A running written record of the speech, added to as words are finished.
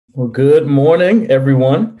Well, good morning,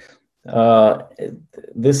 everyone. Uh,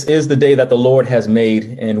 this is the day that the Lord has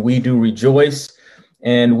made, and we do rejoice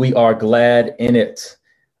and we are glad in it.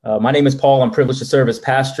 My name is Paul. I'm privileged to serve as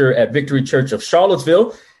pastor at Victory Church of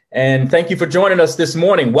Charlottesville. And thank you for joining us this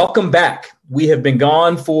morning. Welcome back. We have been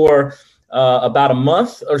gone for about a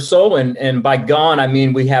month or so. And by gone, I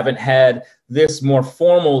mean we haven't had this more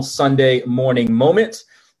formal Sunday morning moment.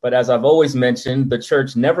 But as I've always mentioned, the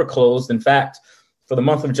church never closed. In fact, for the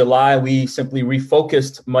month of July, we simply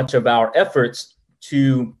refocused much of our efforts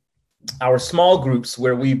to our small groups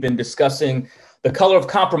where we've been discussing The Color of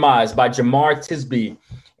Compromise by Jemar Tisby.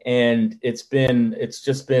 And it's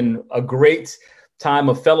just been a great time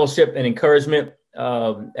of fellowship and encouragement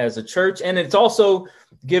as a church. And it's also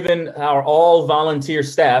given our all volunteer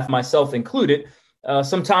staff, myself included,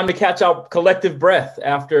 some time to catch our collective breath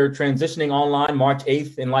after transitioning online March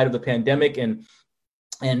 8th in light of the pandemic and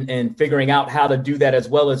figuring out how to do that as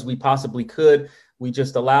well as we possibly could. We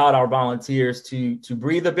just allowed our volunteers to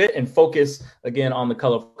breathe a bit and focus again on the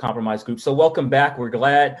Color of Compromise group. So welcome back. We're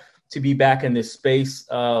glad to be back in this space.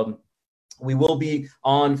 We will be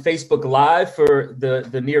on Facebook Live for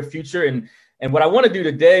the near future. And what I want to do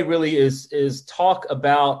today really is talk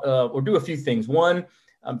about or do a few things. One,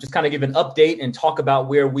 just kind of give an update and talk about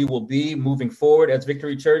where we will be moving forward as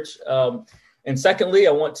Victory Church. And secondly,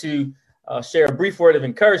 I want to share a brief word of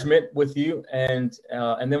encouragement with you, and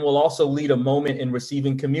then we'll also lead a moment in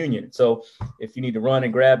receiving communion. So if you need to run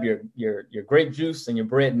and grab your grape juice and your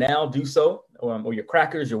bread now, do so, or your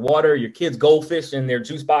crackers, your water, your kids' goldfish and their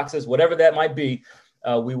juice boxes, whatever that might be.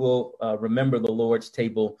 We will remember the Lord's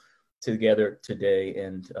table together today,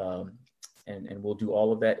 and we'll do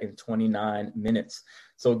all of that in 29 minutes.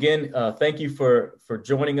 So again, thank you for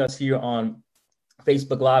joining us here on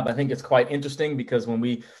Facebook Live. I think it's quite interesting because when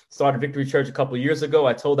we started Victory Church a couple of years ago,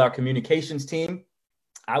 I told our communications team,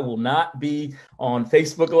 I will not be on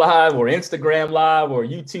Facebook Live or Instagram Live or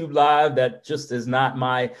YouTube Live. That just is not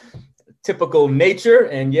my typical nature.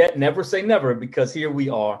 And yet never say never, because here we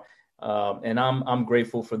are. And I'm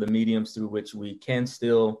grateful for the mediums through which we can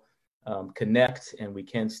still connect and we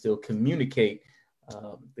can still communicate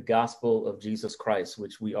the gospel of Jesus Christ,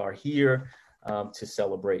 which we are here to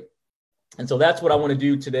celebrate. And so that's what I want to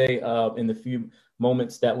do today in the few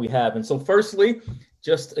moments that we have. And so firstly,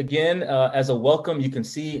 just again, as a welcome, you can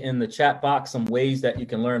see in the chat box some ways that you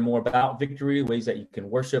can learn more about Victory, ways that you can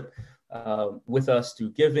worship with us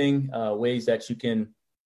through giving, ways that you can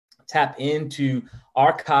tap into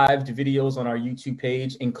archived videos on our YouTube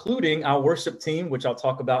page, including our worship team, which I'll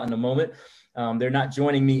talk about in a moment. They're not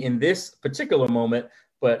joining me in this particular moment,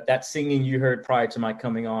 but that singing you heard prior to my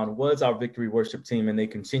coming on was our Victory worship team, and they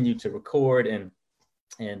continue to record and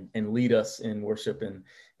lead us in worship in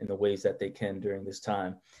the ways that they can during this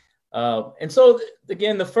time. And so,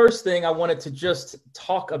 again, the first thing I wanted to just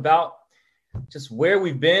talk about just where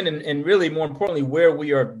we've been and really, more importantly, where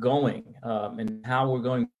we are going and how we're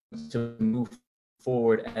going to move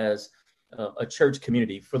forward as a church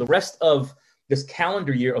community. For the rest of this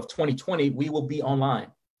calendar year of 2020, we will be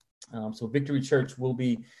online. So Victory Church will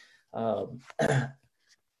be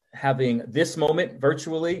having this moment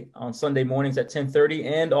virtually on Sunday mornings at 10:30,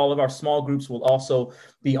 and all of our small groups will also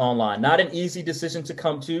be online. Not an easy decision to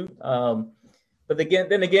come to, but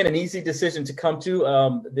then again, an easy decision to come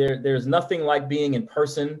to. There's nothing like being in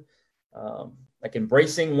person, like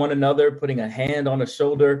embracing one another, putting a hand on a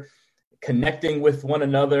shoulder, connecting with one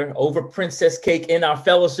another over princess cake in our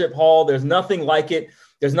fellowship hall. There's nothing like it.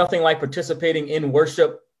 There's nothing like participating in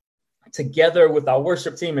worship together with our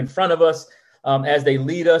worship team in front of us as they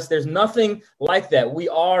lead us. There's nothing like that. We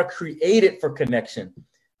are created for connection,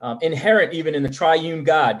 inherent even in the triune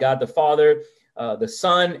God the Father, the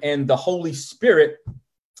Son, and the Holy Spirit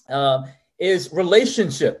is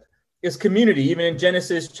relationship, is community. Even in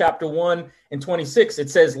Genesis chapter 1 and 26, it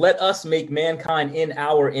says, let us make mankind in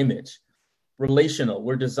our image. Relational.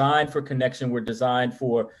 We're designed for connection. We're designed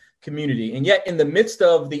for community. And yet in the midst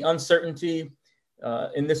of the uncertainty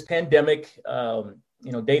in this pandemic,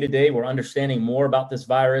 day to day, we're understanding more about this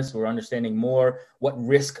virus. We're understanding more what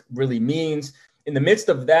risk really means. In the midst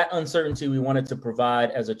of that uncertainty, we wanted to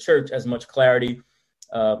provide as a church as much clarity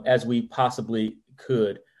as we possibly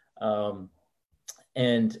could.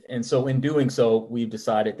 And so in doing so, we've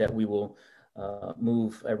decided that we will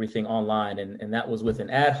move everything online. And that was with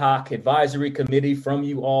an ad hoc advisory committee from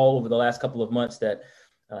you all over the last couple of months that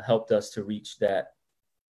helped us to reach that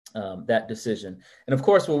decision. And of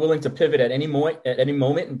course, we're willing to pivot at any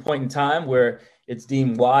moment and point in time where it's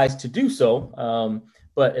deemed wise to do so.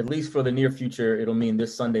 But at least for the near future, it'll mean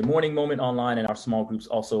this Sunday morning moment online and our small groups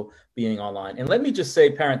also being online. And let me just say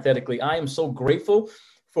parenthetically, I am so grateful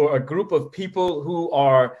for a group of people who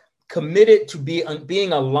are committed to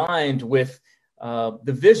being aligned with the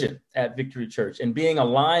vision at Victory Church and being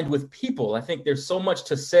aligned with people. I think there's so much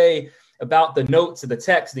to say about the notes, the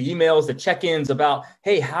texts, the emails, the check-ins about,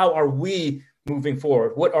 hey, how are we moving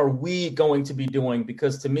forward? What are we going to be doing?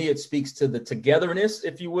 Because to me, it speaks to the togetherness,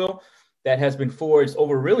 if you will, that has been forged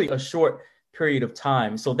over really a short period of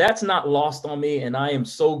time. So that's not lost on me. And I am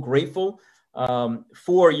so grateful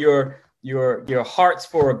for your hearts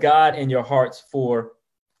for God and your hearts for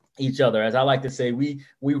each other. As I like to say, we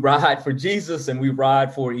ride for Jesus and we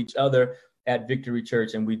ride for each other at Victory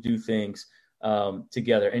Church, and we do things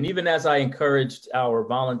together. And even as I encouraged our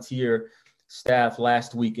volunteer staff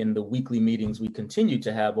last week in the weekly meetings we continue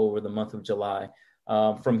to have over the month of July,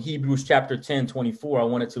 from Hebrews chapter 10:24, I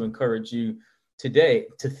wanted to encourage you today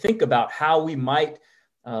to think about how we might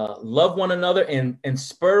love one another and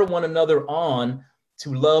spur one another on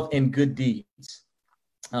to love and good deeds.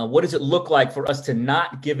 What does it look like for us to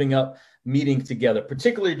not giving up meeting together,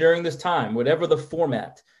 particularly during this time, whatever the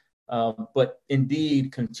format, but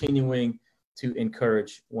indeed continuing to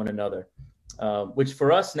encourage one another, which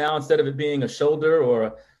for us now, instead of it being a shoulder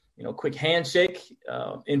or a quick handshake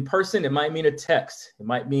in person, it might mean a text. It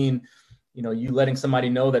might mean, you letting somebody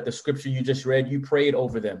know that the scripture you just read, you prayed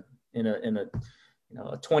over them in a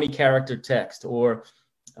 20-character text, or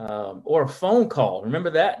a phone call.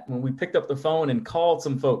 Remember that when we picked up the phone and called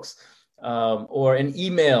some folks, or an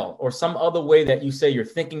email, or some other way that you say you're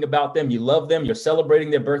thinking about them, you love them, you're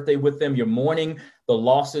celebrating their birthday with them, you're mourning the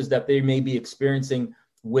losses that they may be experiencing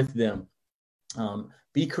with them.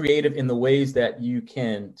 Be creative in the ways that you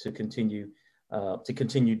can to continue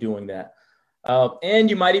doing that. And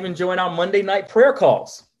you might even join our Monday night prayer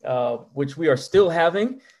calls, which we are still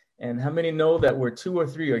having. And how many know that where 2 or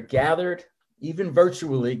 3 are gathered, even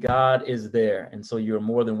virtually, God is there. And so you're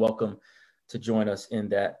more than welcome to join us in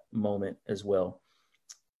that moment as well.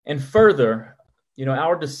 And further,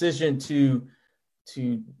 our decision to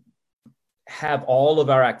have all of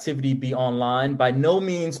our activity be online by no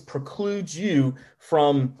means precludes you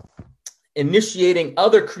from initiating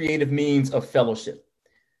other creative means of fellowship.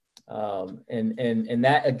 And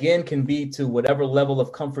that, again, can be to whatever level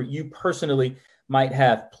of comfort you personally might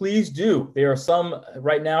have. Please do. There are some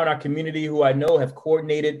right now in our community who I know have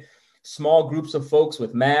coordinated small groups of folks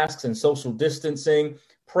with masks and social distancing,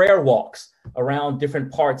 prayer walks around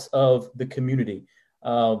different parts of the community.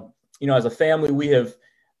 As a family, we have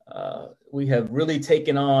really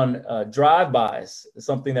taken on drive-bys,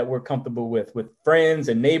 something that we're comfortable with friends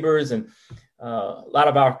and neighbors, and a lot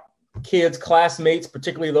of our kids, classmates,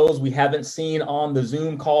 particularly those we haven't seen on the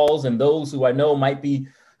Zoom calls, and those who I know might be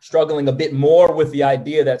struggling a bit more with the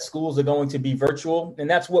idea that schools are going to be virtual. And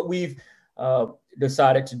that's what we've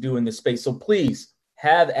decided to do in this space. So please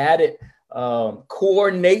have at it,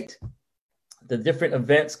 coordinate the different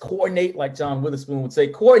events, coordinate, like John Witherspoon would say,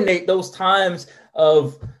 coordinate those times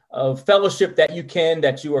of fellowship that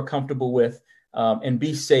you are comfortable with, and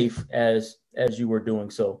be safe as you are doing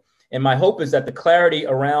so. And my hope is that the clarity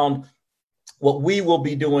around what we will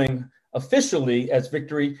be doing officially as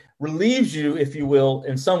Victory relieves you, if you will,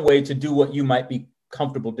 in some way to do what you might be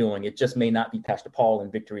comfortable doing. It just may not be Pastor Paul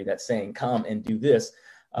and Victory that's saying, come and do this.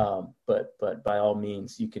 But by all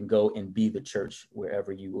means, you can go and be the church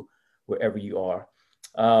wherever you are.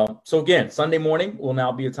 So again, Sunday morning will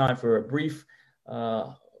now be a time for a brief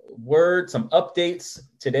word, some updates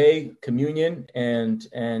today, communion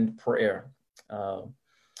and prayer.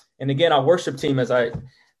 And again, our worship team, as I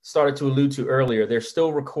started to allude to earlier, they're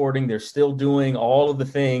still recording. They're still doing all of the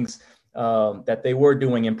things that they were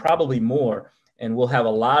doing, and probably more. And we'll have a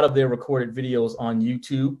lot of their recorded videos on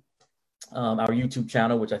YouTube, our YouTube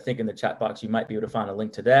channel, which I think in the chat box, you might be able to find a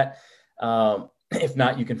link to that. If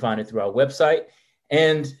not, you can find it through our website.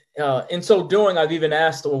 And in so doing, I've even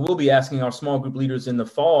asked, or will be asking our small group leaders in the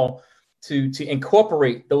fall to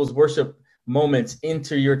incorporate those worship moments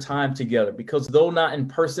into your time together, because though not in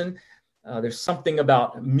person, there's something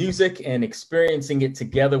about music and experiencing it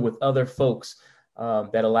together with other folks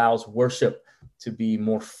that allows worship to be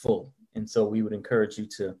more full. And so we would encourage you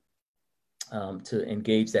to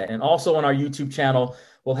engage that. And also on our YouTube channel,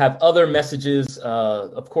 we'll have other messages,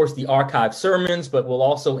 of course, the archived sermons, but we'll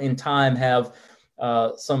also in time have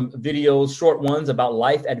some videos, short ones about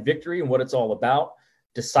life at Victory and what it's all about,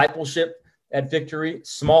 discipleship at Victory,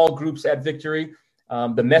 small groups at Victory,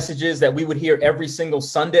 the messages that we would hear every single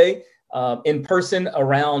Sunday in person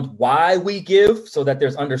around why we give, so that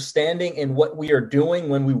there's understanding in what we are doing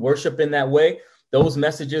when we worship in that way. Those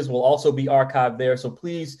messages will also be archived there. So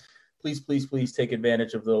please take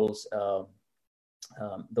advantage of those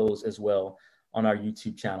as well on our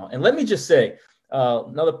YouTube channel. And let me just say,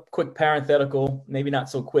 Another quick parenthetical, maybe not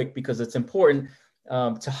so quick because it's important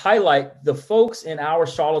to highlight the folks in our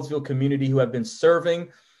Charlottesville community who have been serving,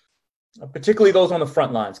 particularly those on the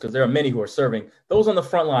front lines, because there are many who are serving, those on the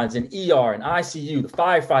front lines in ER and ICU, the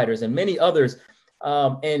firefighters and many others,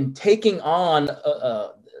 and taking on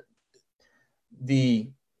the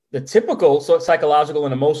typical sort of psychological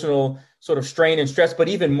and emotional sort of strain and stress, but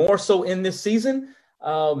even more so in this season,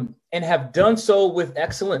 and have done so with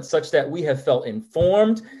excellence, such that we have felt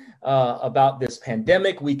informed about this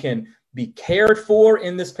pandemic. We can be cared for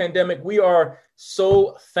in this pandemic. We are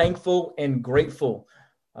so thankful and grateful.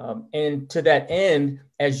 And to that end,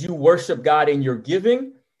 as you worship God in your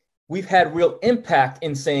giving, we've had real impact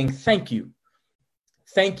in saying thank you.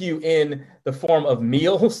 Thank you in the form of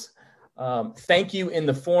meals. Thank you in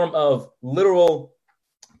the form of literal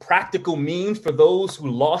practical means for those who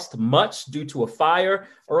lost much due to a fire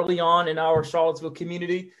early on in our Charlottesville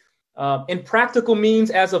community. And practical means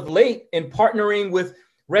as of late in partnering with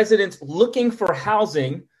residents looking for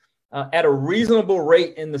housing at a reasonable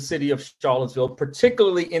rate in the city of Charlottesville,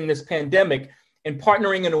 particularly in this pandemic, and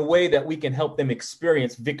partnering in a way that we can help them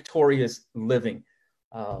experience victorious living.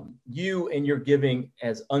 You and your giving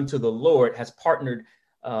as unto the Lord has partnered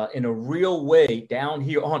in a real way down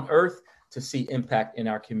here on earth to see impact in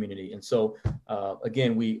our community. And so,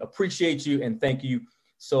 again, we appreciate you and thank you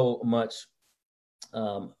so much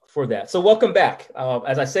for that. So welcome back.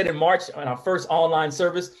 As I said in March, on our first online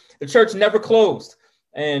service, the church never closed.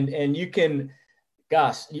 And you can,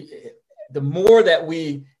 the more that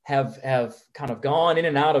we have kind of gone in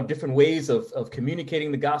and out of different ways of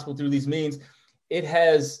communicating the gospel through these means, it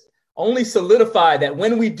has only solidified that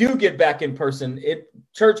when we do get back in person,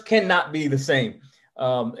 church cannot be the same.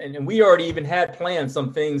 And we already even had planned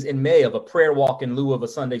some things in May of a prayer walk in lieu of a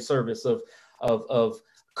Sunday service, of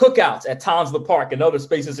cookouts at Townsville Park and other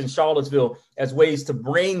spaces in Charlottesville as ways to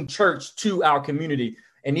bring church to our community.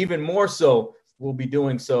 And even more so, we'll be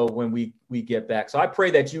doing so when we get back. So I pray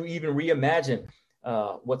that you even reimagine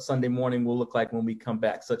what Sunday morning will look like when we come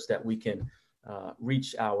back, such that we can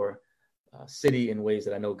reach our city in ways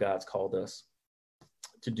that I know God's called us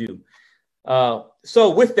to do. So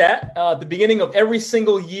with that, the beginning of every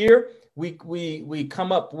single year, we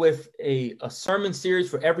come up with a sermon series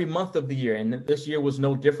for every month of the year. And this year was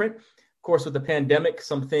no different. Of course, with the pandemic,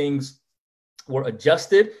 some things were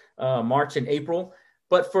adjusted, March and April.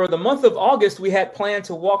 But for the month of August, we had planned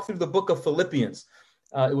to walk through the book of Philippians.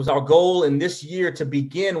 It was our goal in this year to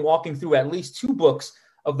begin walking through at least 2 books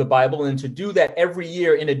of the Bible, and to do that every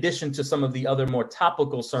year in addition to some of the other more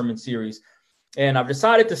topical sermon series. And I've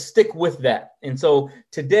decided to stick with that. And so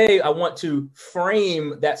today I want to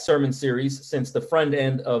frame that sermon series, since the front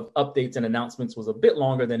end of updates and announcements was a bit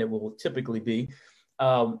longer than it will typically be,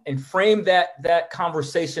 and frame that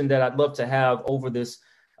conversation that I'd love to have over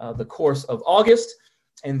the course of August.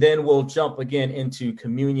 And then we'll jump again into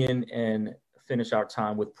communion and finish our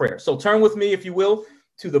time with prayer. So turn with me, if you will,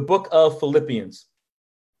 to the book of Philippians.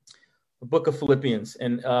 The book of Philippians.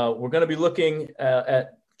 And we're going to be looking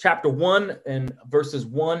at chapter 1 and verses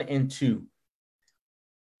 1 and 2.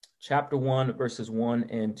 Chapter 1, verses 1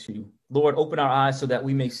 and 2. Lord, open our eyes so that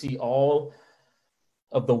we may see all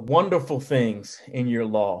of the wonderful things in your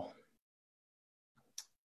law.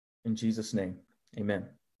 In Jesus' name, amen.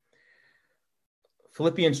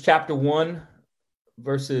 Philippians chapter 1,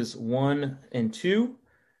 verses 1 and 2.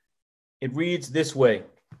 It reads this way.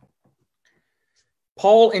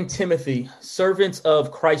 Paul and Timothy, servants of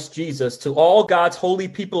Christ Jesus, to all God's holy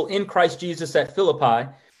people in Christ Jesus at Philippi,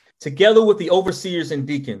 together with the overseers and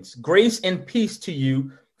deacons, grace and peace to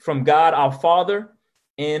you from God our Father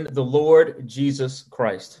and the Lord Jesus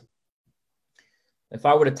Christ. If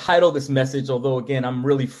I were to title this message, although again, I'm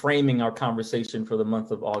really framing our conversation for the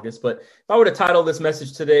month of August, but if I were to title this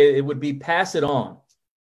message today, it would be Pass It On.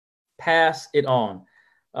 Pass It On.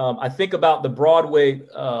 I think about the Broadway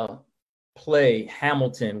play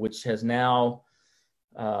Hamilton, which has now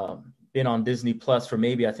been on Disney Plus for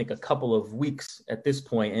maybe, I think, a couple of weeks at this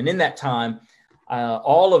point. And in that time,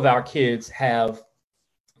 all of our kids have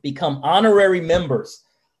become honorary members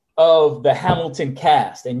of the Hamilton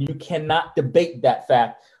cast, and you cannot debate that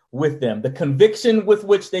fact with them. The conviction with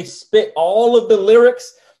which they spit all of the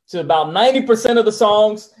lyrics to about 90% of the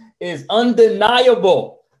songs is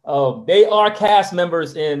undeniable. They are cast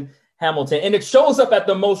members in Hamilton, and it shows up at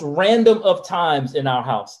the most random of times in our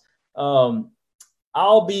house.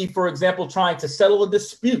 I'll be, for example, trying to settle a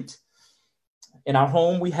dispute. In our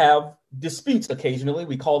home, we have disputes occasionally.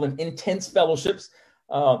 We call them intense fellowships.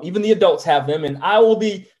 Even the adults have them. And I will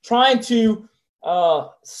be trying to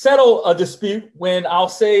settle a dispute when I'll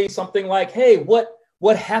say something like, hey,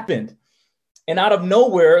 what happened? And out of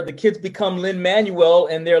nowhere, the kids become Lin-Manuel,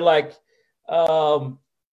 and they're like, but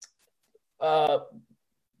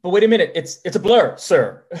wait a minute, it's a blur,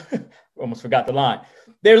 sir. Almost forgot the line.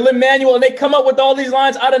 They're Lin-Manuel, and they come up with all these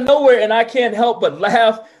lines out of nowhere, and I can't help but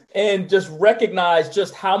laugh and just recognize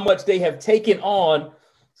just how much they have taken on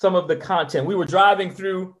some of the content. We were driving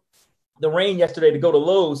through the rain yesterday to go to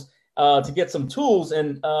Lowe's to get some tools,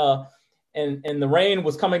 and the rain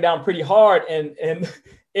was coming down pretty hard. And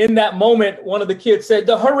in that moment, one of the kids said,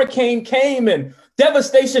 "The hurricane came and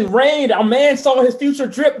devastation reigned. Our man saw his future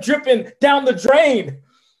dripping down the drain."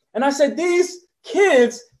 And I said, these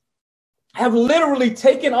kids have literally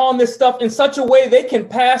taken on this stuff in such a way they can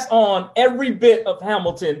pass on every bit of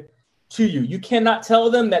Hamilton to you. You cannot tell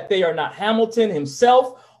them that they are not Hamilton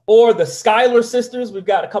himself or the Schuyler sisters. We've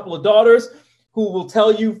got a couple of daughters who will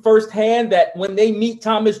tell you firsthand that when they meet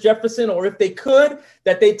Thomas Jefferson, or if they could,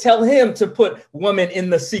 that they tell him to put woman in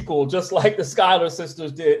the sequel, just like the Schuyler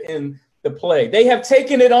sisters did in the play. They have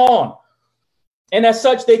taken it on, and as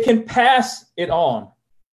such, they can pass it on.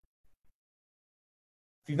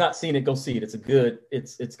 If you've not seen it, go see it. It's good.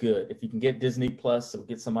 If you can get Disney Plus or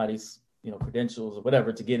get somebody's credentials or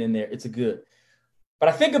whatever to get in there, it's good. But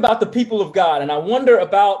I think about the people of God, and I wonder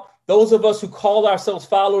about those of us who call ourselves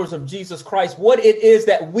followers of Jesus Christ, what it is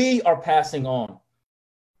that we are passing on.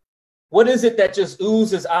 What is it that just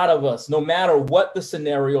oozes out of us, no matter what the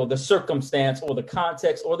scenario, the circumstance, or the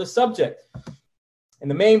context, or the subject? And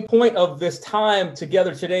the main point of this time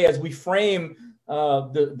together today, as we frame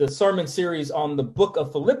the sermon series on the book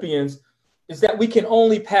of Philippians, is that we can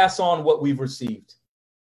only pass on what we've received.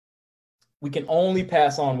 We can only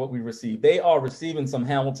pass on what we receive. They are receiving some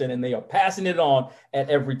Hamilton, and they are passing it on at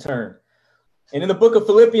every turn. And in the book of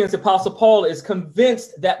Philippians, Apostle Paul is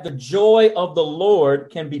convinced that the joy of the Lord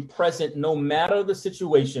can be present no matter the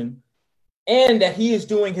situation, and that he is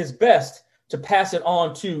doing his best to pass it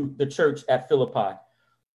on to the church at Philippi.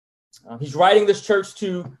 He's writing this church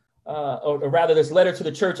this letter to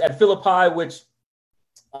the church at Philippi, which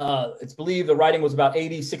it's believed the writing was about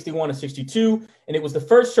AD 61 and 62, and it was the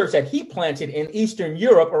first church that he planted in Eastern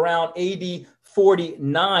Europe around AD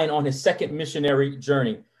 49 on his second missionary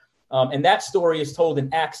journey. And that story is told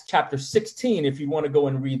in Acts chapter 16, if you want to go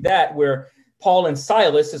and read that, where Paul and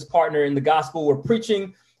Silas, his partner in the gospel, were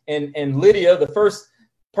preaching, and Lydia, the first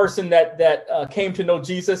person that came to know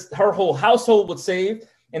Jesus, her whole household was saved.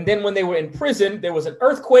 And then when they were in prison, there was an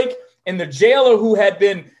earthquake, and the jailer who had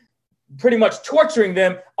been pretty much torturing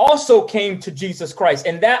them also came to Jesus Christ.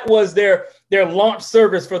 And that was their launch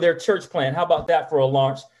service for their church plan. How about that for a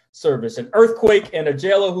launch service? An earthquake and a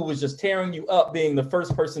jailer who was just tearing you up being the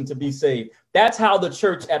first person to be saved. That's how the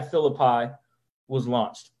church at Philippi was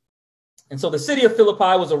launched. And so the city of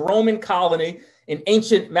Philippi was a Roman colony in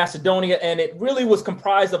ancient Macedonia, and it really was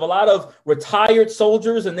comprised of a lot of retired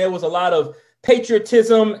soldiers, and there was a lot of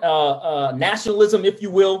patriotism, nationalism, if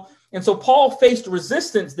you will. And so Paul faced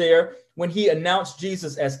resistance there when he announced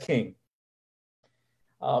Jesus as king.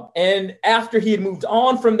 And after he had moved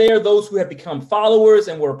on from there, those who had become followers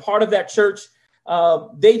and were a part of that church,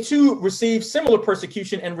 they too received similar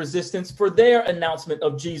persecution and resistance for their announcement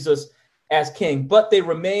of Jesus as king, but they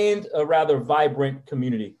remained a rather vibrant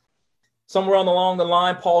community. Somewhere along the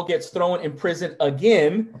line, Paul gets thrown in prison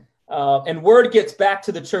again, and word gets back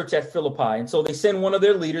to the church at Philippi. And so they send one of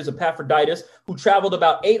their leaders, Epaphroditus, who traveled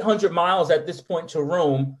about 800 miles at this point to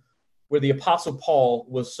Rome, where the Apostle Paul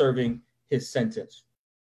was serving his sentence.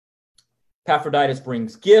 Epaphroditus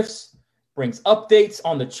brings gifts, brings updates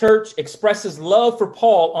on the church, expresses love for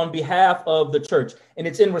Paul on behalf of the church. And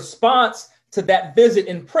it's in response to that visit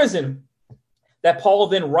in prison that Paul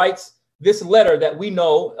then writes this letter that we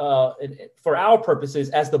know for our purposes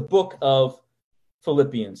as the book of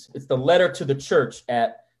Philippians. It's the letter to the church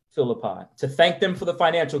at Philippi, to thank them for the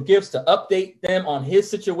financial gifts, to update them on his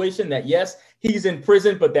situation, that yes, he's in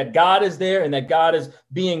prison, but that God is there and that God is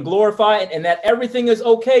being glorified and that everything is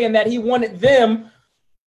okay, and that he wanted them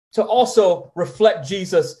to also reflect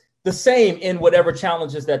Jesus the same in whatever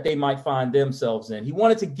challenges that they might find themselves in. He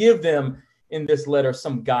wanted to give them in this letter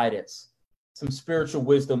some guidance, some spiritual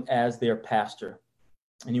wisdom as their pastor.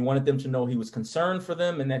 And he wanted them to know he was concerned for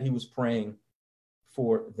them and that he was praying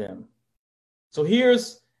for them. So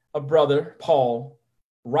here's a brother, Paul,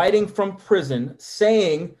 writing from prison,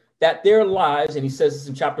 saying that their lives, and he says this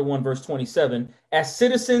in chapter 1, verse 27, as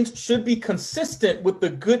citizens should be consistent with the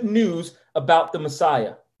good news about the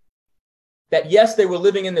Messiah. That yes, they were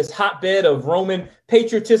living in this hotbed of Roman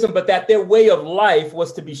patriotism, but that their way of life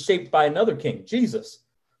was to be shaped by another king, Jesus.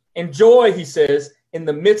 And joy, he says, in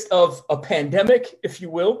the midst of a pandemic, if you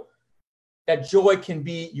will, that joy can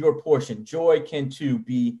be your portion. Joy can too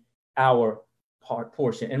be our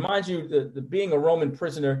portion. And mind you, the being a Roman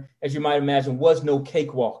prisoner, as you might imagine, was no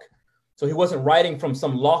cakewalk. So he wasn't writing from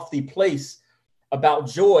some lofty place about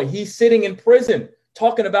joy. He's sitting in prison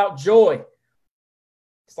talking about joy.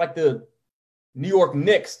 It's like the New York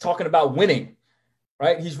Knicks talking about winning,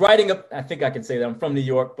 right? He's writing I think I can say that I'm from New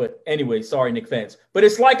York, but anyway, sorry, Knicks fans. But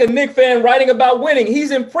it's like a Knicks fan writing about winning.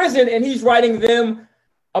 He's in prison and he's writing them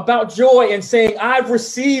about joy and saying, I've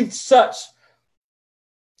received such.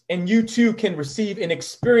 And you too can receive and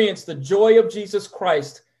experience the joy of Jesus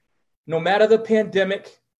Christ, no matter the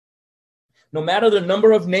pandemic, no matter the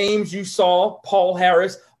number of names you saw, Paul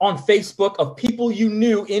Harris, on Facebook of people you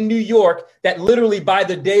knew in New York that literally by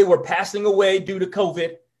the day were passing away due to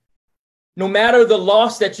COVID. No matter the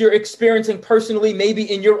loss that you're experiencing personally,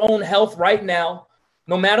 maybe in your own health right now,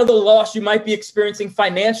 no matter the loss you might be experiencing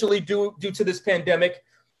financially due to this pandemic,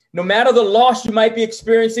 no matter the loss you might be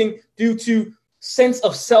experiencing due to sense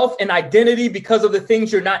of self and identity because of the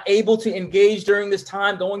things you're not able to engage during this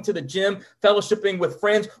time, going to the gym, fellowshipping with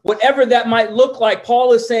friends, whatever that might look like,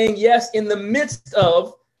 Paul is saying, yes, in the midst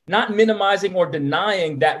of not minimizing or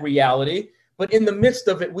denying that reality, but in the midst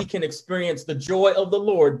of it, we can experience the joy of the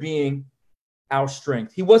Lord being our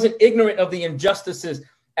strength. He wasn't ignorant of the injustices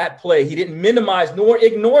at play. He didn't minimize nor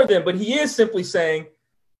ignore them, but he is simply saying,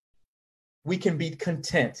 we can be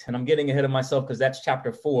content. And I'm getting ahead of myself because that's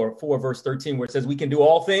chapter 4 verse 13, where it says we can do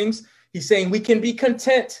all things. He's saying we can be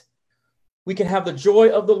content. We can have the joy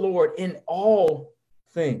of the Lord in all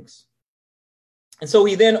things. And so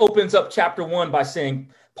he then opens up chapter 1 by saying,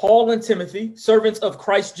 Paul and Timothy, servants of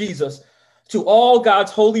Christ Jesus, to all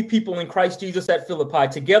God's holy people in Christ Jesus at Philippi,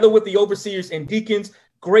 together with the overseers and deacons,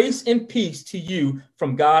 grace and peace to you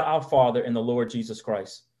from God our Father and the Lord Jesus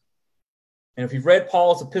Christ. And if you've read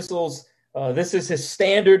Paul's epistles, this is his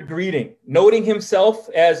standard greeting, noting himself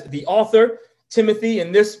as the author, Timothy,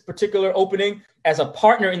 in this particular opening, as a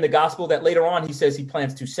partner in the gospel that later on he says he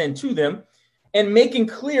plans to send to them, and making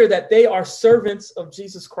clear that they are servants of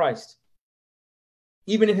Jesus Christ.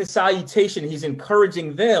 Even in his salutation, he's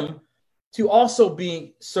encouraging them to also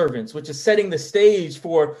be servants, which is setting the stage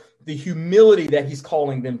for the humility that he's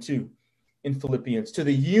calling them to in Philippians, to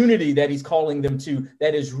the unity that he's calling them to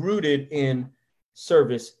that is rooted in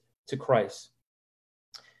service to Christ.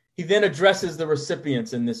 He then addresses the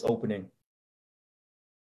recipients in this opening.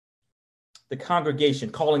 The congregation,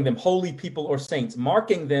 calling them holy people or saints,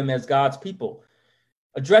 marking them as God's people,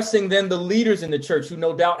 addressing then the leaders in the church who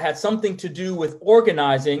no doubt had something to do with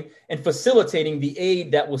organizing and facilitating the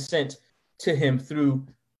aid that was sent to him through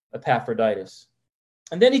Epaphroditus.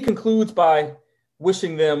 And then he concludes by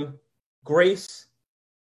wishing them grace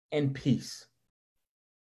and peace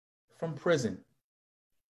from prison.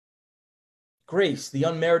 Grace, the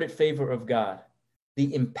unmerited favor of God,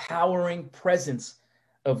 the empowering presence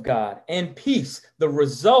of God, and peace, the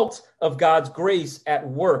result of God's grace at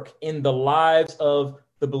work in the lives of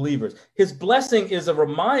the believers. His blessing is a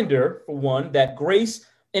reminder, for one, that grace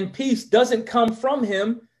and peace doesn't come from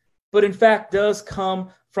him, but in fact does come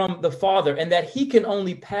from the Father, and that he can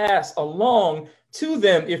only pass along to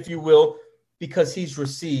them, if you will, because he's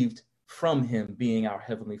received from him, being our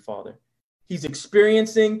Heavenly Father. He's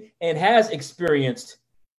experiencing and has experienced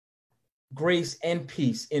grace and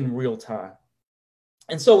peace in real time.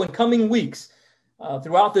 And so in coming weeks,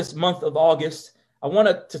 throughout this month of August, I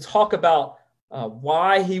wanted to talk about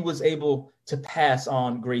why he was able to pass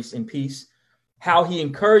on grace and peace, how he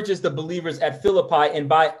encourages the believers at Philippi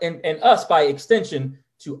and us by extension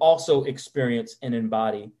to also experience and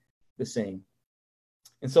embody the same.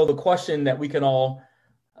 And so the question that we can all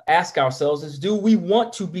ask ourselves is, do we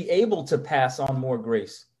want to be able to pass on more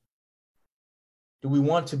grace? Do we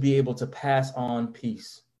want to be able to pass on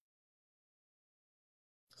peace?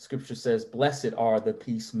 Scripture says, blessed are the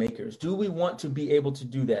peacemakers. Do we want to be able to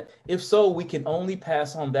do that? If so, we can only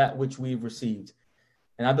pass on that which we've received.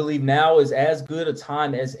 And I believe now is as good a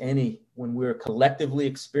time as any when we're collectively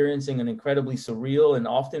experiencing an incredibly surreal and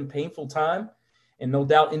often painful time. And no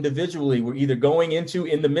doubt individually, we're either going into,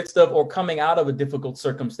 in the midst of, or coming out of a difficult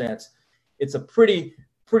circumstance. It's a pretty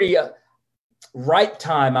ripe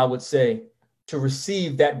time, I would say, to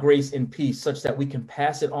receive that grace and peace such that we can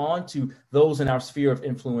pass it on to those in our sphere of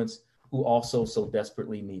influence who also so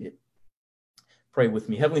desperately need it. Pray with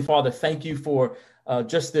me. Heavenly Father, thank you for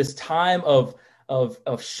just this time of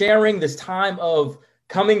sharing, this time of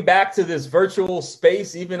coming back to this virtual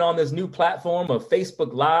space, even on this new platform of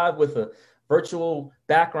Facebook Live with a virtual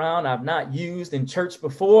background I've not used in church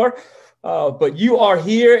before, but you are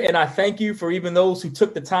here, and I thank you for even those who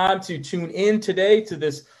took the time to tune in today to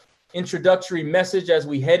this introductory message as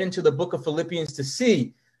we head into the book of Philippians to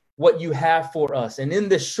see what you have for us. And in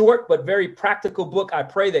this short but very practical book, I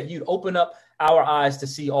pray that you'd open up our eyes to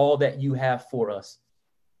see all that you have for us.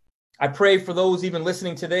 I pray for those even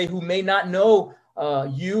listening today who may not know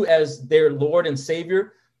you as their Lord and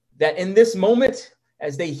Savior, that in this moment,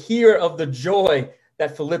 as they hear of the joy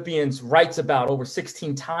that Philippians writes about over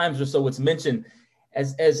 16 times or so, it's mentioned,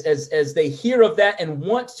 as they hear of that and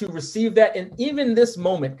want to receive that, and even this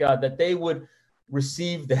moment, God, that they would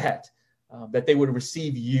receive that they would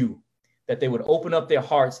receive you, that they would open up their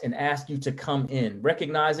hearts and ask you to come in,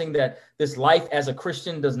 recognizing that this life as a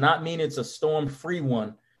Christian does not mean it's a storm-free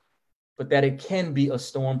one, but that it can be a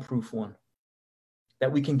storm-proof one,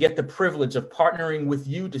 that we can get the privilege of partnering with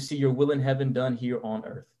you to see your will in heaven done here on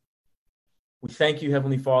earth. We thank you,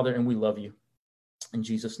 Heavenly Father, and we love you. In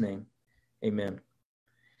Jesus' name, amen.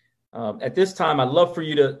 At this time, I'd love for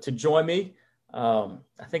you to join me. I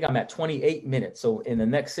think I'm at 28 minutes. So in the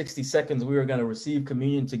next 60 seconds, we are going to receive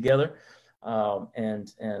communion together.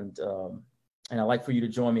 And I'd like for you to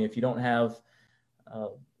join me. If you don't have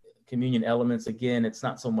communion elements, again, it's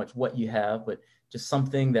not so much what you have, but just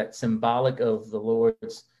something that's symbolic of the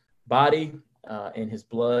Lord's body and his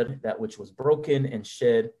blood, that which was broken and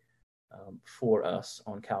shed for us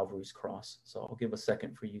on Calvary's cross. So I'll give a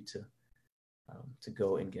second for you to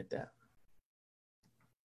go and get that.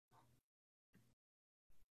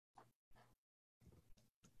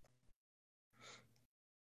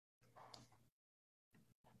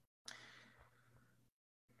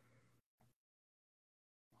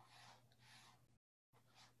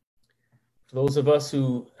 For those of us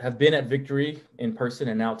who have been at Victory in person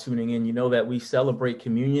and now tuning in, you know that we celebrate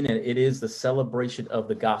communion, and it is the celebration of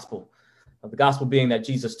the gospel. The gospel being that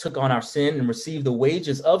Jesus took on our sin and received the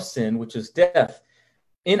wages of sin, which is death,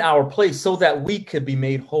 in our place so that we could be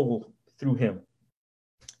made whole through him.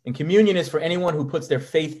 And communion is for anyone who puts their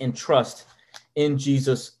faith and trust in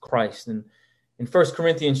Jesus Christ. And in 1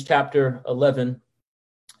 Corinthians chapter 11,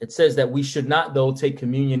 it says that we should not, though, take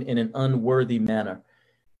communion in an unworthy manner.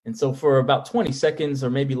 And so for about 20 seconds or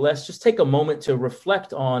maybe less, just take a moment to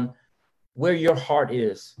reflect on where your heart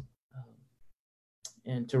is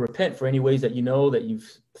and to repent for any ways that you know that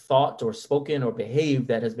you've thought or spoken or behaved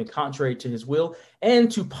that has been contrary to his will,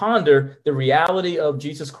 and to ponder the reality of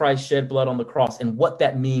Jesus Christ's shed blood on the cross and what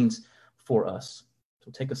that means for us. So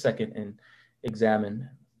take a second and examine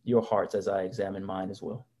your hearts as I examine mine as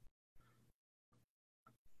well.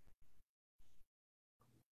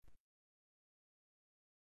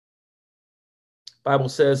 Bible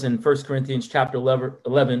says in 1 Corinthians chapter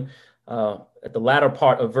 11 at the latter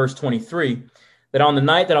part of verse 23, that on the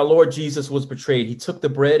night that our Lord Jesus was betrayed, he took the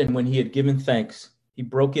bread, and when he had given thanks, he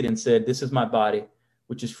broke it and said, "This is my body,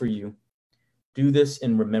 which is for you. Do this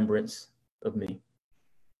in remembrance of me."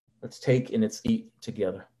 Let's take and let's eat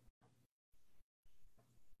together.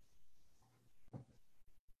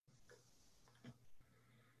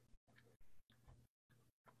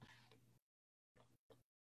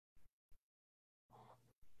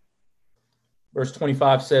 Verse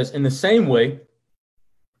 25 says, "In the same way,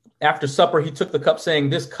 after supper, he took the cup, saying,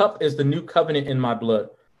 'This cup is the new covenant in my blood.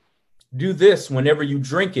 Do this whenever you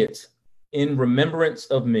drink it in remembrance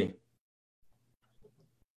of me.'"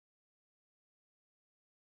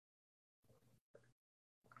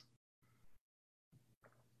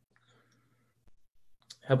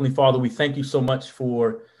 Heavenly Father, we thank you so much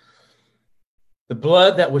for the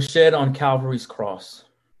blood that was shed on Calvary's cross,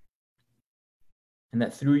 and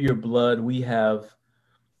that through your blood, we have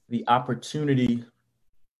the opportunity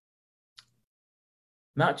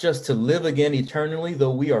not just to live again eternally,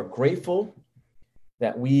 though we are grateful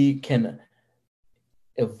that we can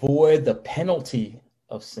avoid the penalty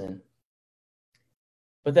of sin,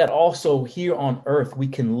 but that also here on earth, we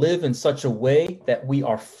can live in such a way that we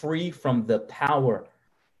are free from the power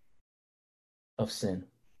of sin.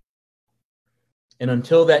 And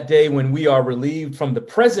until that day when we are relieved from the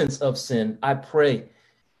presence of sin, I pray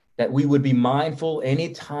that we would be mindful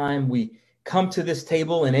anytime we come to this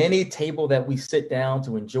table and any table that we sit down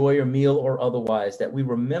to enjoy a meal or otherwise, that we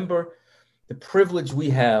remember the privilege we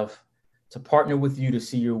have to partner with you to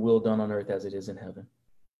see your will done on earth as it is in heaven.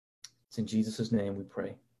 It's in Jesus' name we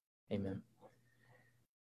pray. Amen.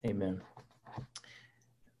 Amen.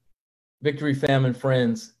 Victory fam and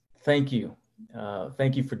friends, thank you.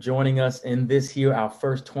 Thank you for joining us in this here, our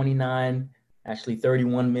first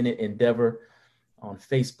 31-minute endeavor on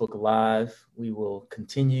Facebook Live. We will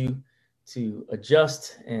continue to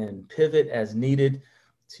adjust and pivot as needed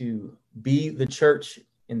to be the church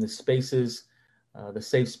in the spaces, the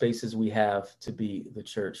safe spaces we have to be the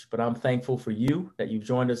church. But I'm thankful for you that you've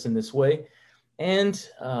joined us in this way. And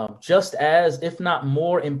just as, if not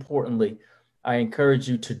more importantly, I encourage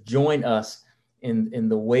you to join us in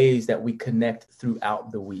the ways that we connect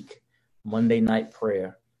throughout the week. Monday night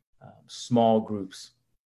prayer, small groups.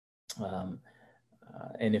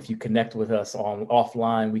 And if you connect with us on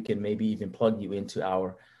offline, we can maybe even plug you into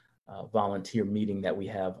our volunteer meeting that we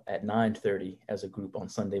have at 9:30 as a group on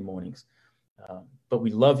Sunday mornings. But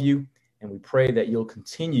we love you, and we pray that you'll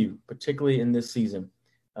continue, particularly in this season,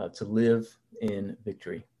 to live in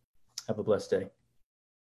victory. Have a blessed day.